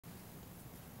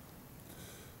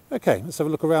Okay, let's have a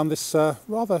look around this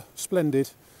rather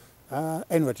splendid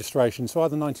N registration, so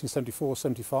either 1974 or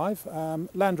 75,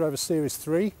 Land Rover Series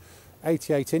 3,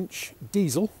 88-inch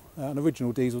diesel, an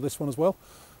original diesel this one as well,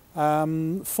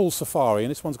 full safari,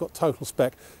 and this one's got total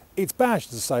spec. It's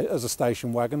badged as a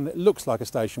station wagon. It looks like a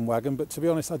station wagon, but to be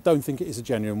honest I don't think it is a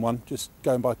genuine one, just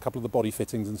going by a couple of the body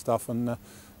fittings and stuff and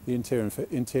the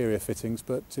interior fittings,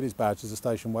 but it is badged as a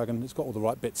station wagon. It's got all the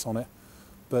right bits on it.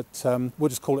 But we'll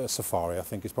just call it a safari, I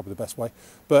think is probably the best way.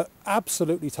 But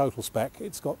absolutely total spec.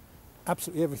 It's got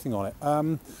absolutely everything on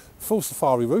it. Full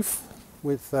safari roof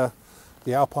with the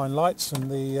alpine lights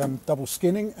and the double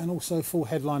skinning, and also full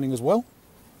headlining as well.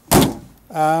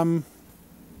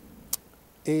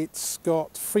 It's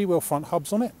got freewheel front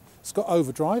hubs on it. It's got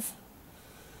overdrive.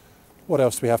 What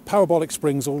else do we have? Parabolic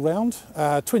springs all round.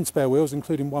 Twin spare wheels,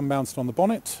 including one mounted on the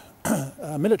bonnet.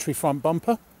 Military front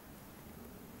bumper.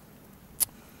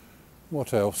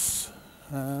 What else?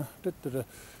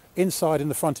 Inside in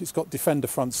the front it's got Defender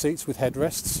front seats with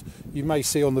headrests. You may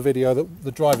see on the video that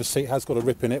the driver's seat has got a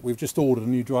rip in it. We've just ordered a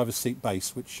new driver's seat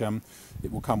base, which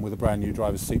it will come with a brand new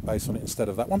driver's seat base on it instead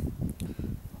of that one.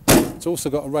 It's also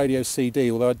got a radio CD,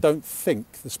 although I don't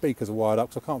think the speakers are wired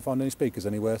up because I can't find any speakers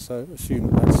anywhere, so assume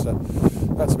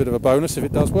that's a bit of a bonus if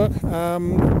it does work.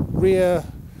 Rear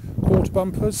quarter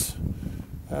bumpers.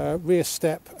 Rear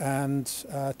step and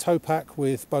tow pack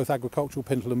with both agricultural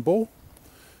pintle and ball.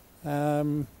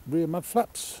 Rear mud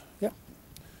flaps, yeah.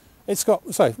 It's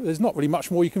got, so there's not really much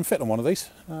more you can fit on one of these,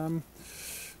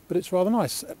 but it's rather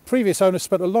nice. Previous owners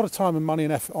spent a lot of time and money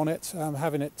and effort on it,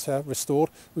 having it restored.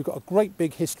 We've got a great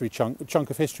big history chunk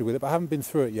of history with it, but I haven't been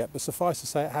through it yet. But suffice to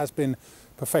say it has been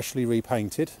professionally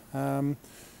repainted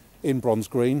in bronze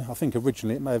green. I think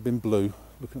originally it may have been blue,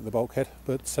 looking at the bulkhead,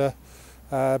 but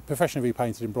professionally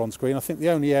repainted in bronze green. I think the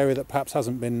only area that perhaps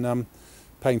hasn't been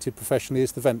painted professionally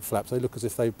is the vent flaps. They look as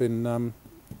if they've been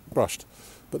brushed,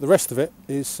 but the rest of it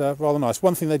is rather nice.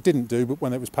 One thing they didn't do, but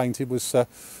when it was painted, was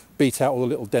beat out all the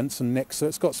little dents and nicks, so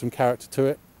it's got some character to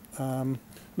it.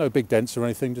 No big dents or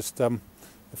anything, just a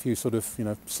few sort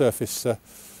of surface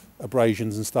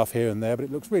abrasions and stuff here and there, but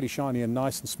it looks really shiny and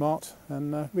nice and smart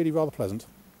and really rather pleasant,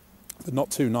 but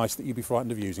not too nice that you'd be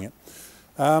frightened of using it.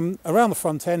 Around the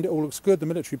front end it all looks good. The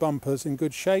military bumper's in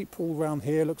good shape. All around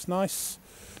here looks nice.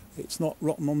 It's not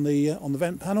rotten on the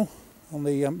vent panel, on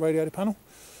the radiator panel.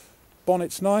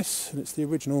 Bonnet's nice, and it's the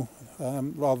original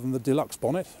rather than the deluxe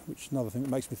bonnet, which is another thing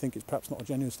that makes me think it's perhaps not a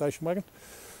genuine station wagon.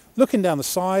 Looking down the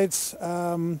sides,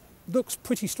 looks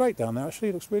pretty straight down there actually.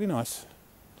 It looks really nice.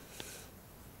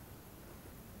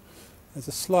 There's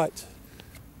a slight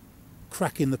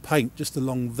crack in the paint just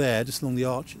along there, just along the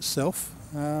arch itself.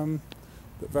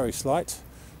 But very slight.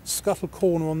 Scuttle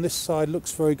corner on this side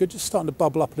looks very good, just starting to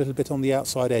bubble up a little bit on the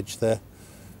outside edge there.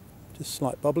 Just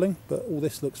slight bubbling, but all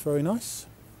this looks very nice.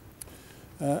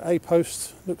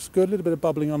 A-post looks good, a little bit of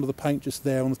bubbling under the paint just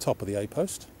there on the top of the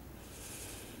A-post.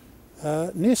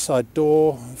 Near side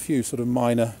door, a few sort of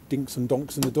minor dinks and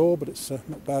donks in the door, but it's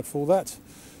not bad for all that.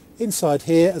 Inside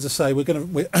here, as I say,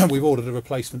 we've ordered a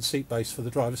replacement seat base for the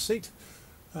driver's seat,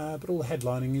 but all the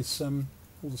headlining is,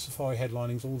 all the Safari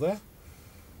headlining's all there.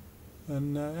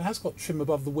 And it has got trim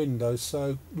above the windows,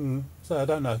 so I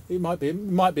don't know. It might be, it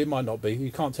might not be.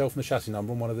 You can't tell from the chassis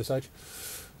number on one of this age.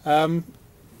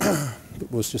 But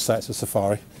we'll just say it's a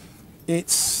Safari.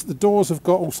 The doors have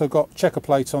also got checker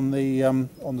plate on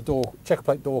the door, checker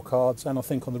plate door cards, and I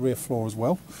think on the rear floor as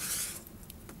well.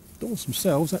 Doors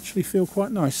themselves actually feel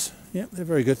quite nice. Yeah, they're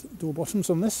very good. Door bottoms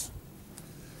on this.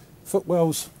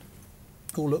 Footwells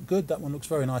all look good. That one looks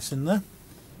very nice in there.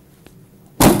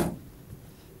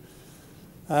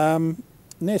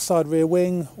 Near side rear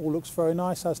wing all looks very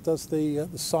nice, as does the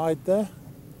side there.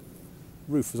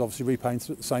 Roof was obviously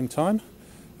repainted at the same time.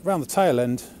 Around the tail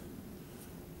end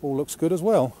all looks good as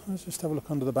well. Let's just have a look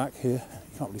under the back here.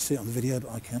 You can't really see it on the video,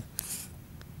 but I can.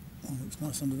 Oh, looks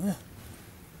nice under there.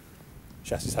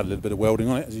 Chassis had a little bit of welding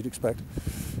on it, as you'd expect.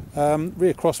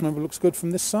 Rear cross member looks good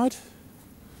from this side.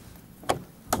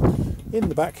 In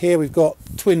the back here we've got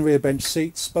twin rear bench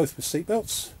seats, both with seat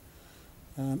belts.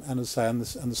 And as I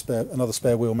say, another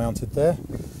spare wheel mounted there.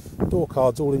 Door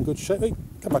cards all in good shape. Hey,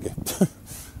 come back here.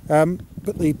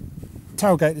 But the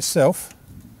tailgate itself,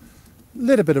 a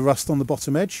little bit of rust on the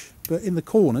bottom edge, but in the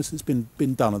corners it's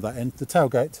been done at that end. The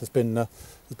tailgate has been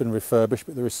refurbished,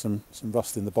 but there is some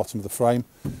rust in the bottom of the frame,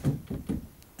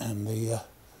 and the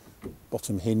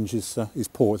bottom hinge is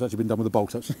poor. It's actually been done with a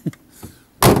bolt actually,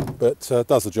 but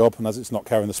does the job. And as it's not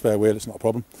carrying the spare wheel, it's not a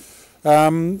problem.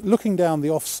 Looking down the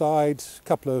offside, a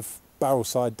couple of barrel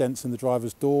side dents in the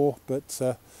driver's door, but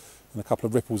and a couple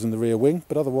of ripples in the rear wing,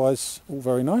 but otherwise all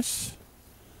very nice.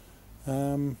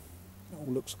 All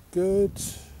looks good.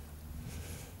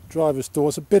 Driver's door,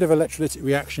 it's a bit of electrolytic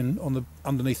reaction on the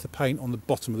underneath the paint on the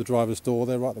bottom of the driver's door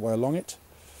there, right the way along it.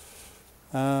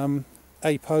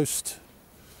 A post,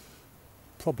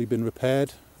 probably been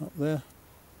repaired up there,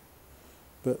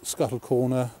 but scuttle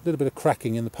corner, a little bit of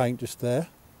cracking in the paint just there,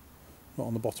 not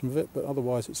on the bottom of it, but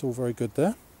otherwise it's all very good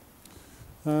there.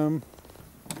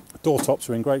 Door tops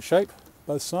are in great shape,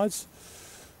 both sides.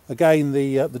 Again,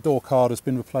 the door card has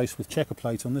been replaced with checker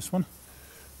plate on this one,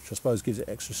 which I suppose gives it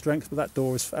extra strength, but that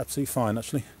door is absolutely fine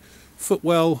actually.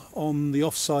 Footwell on the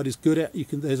offside is good.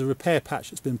 There's a repair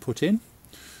patch that's been put in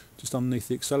just underneath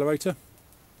the accelerator,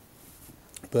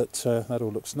 but that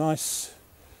all looks nice.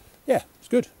 Yeah, it's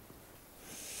good.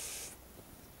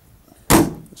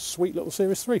 Sweet little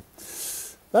Series 3.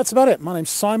 That's about it. My name's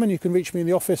Simon. You can reach me in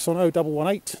the office on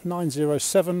 0118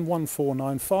 907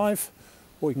 1495,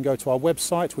 or you can go to our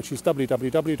website, which is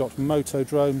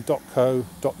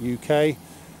www.motodrome.co.uk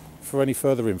for any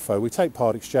further info. We take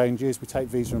part exchanges, we take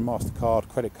Visa and MasterCard,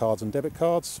 credit cards and debit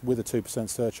cards with a 2%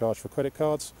 surcharge for credit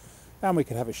cards, and we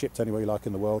can have it shipped anywhere you like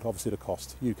in the world. Obviously the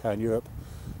cost, UK and Europe,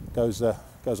 goes on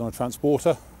a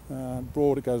transporter,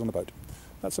 abroad it goes on a boat.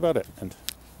 That's about it. And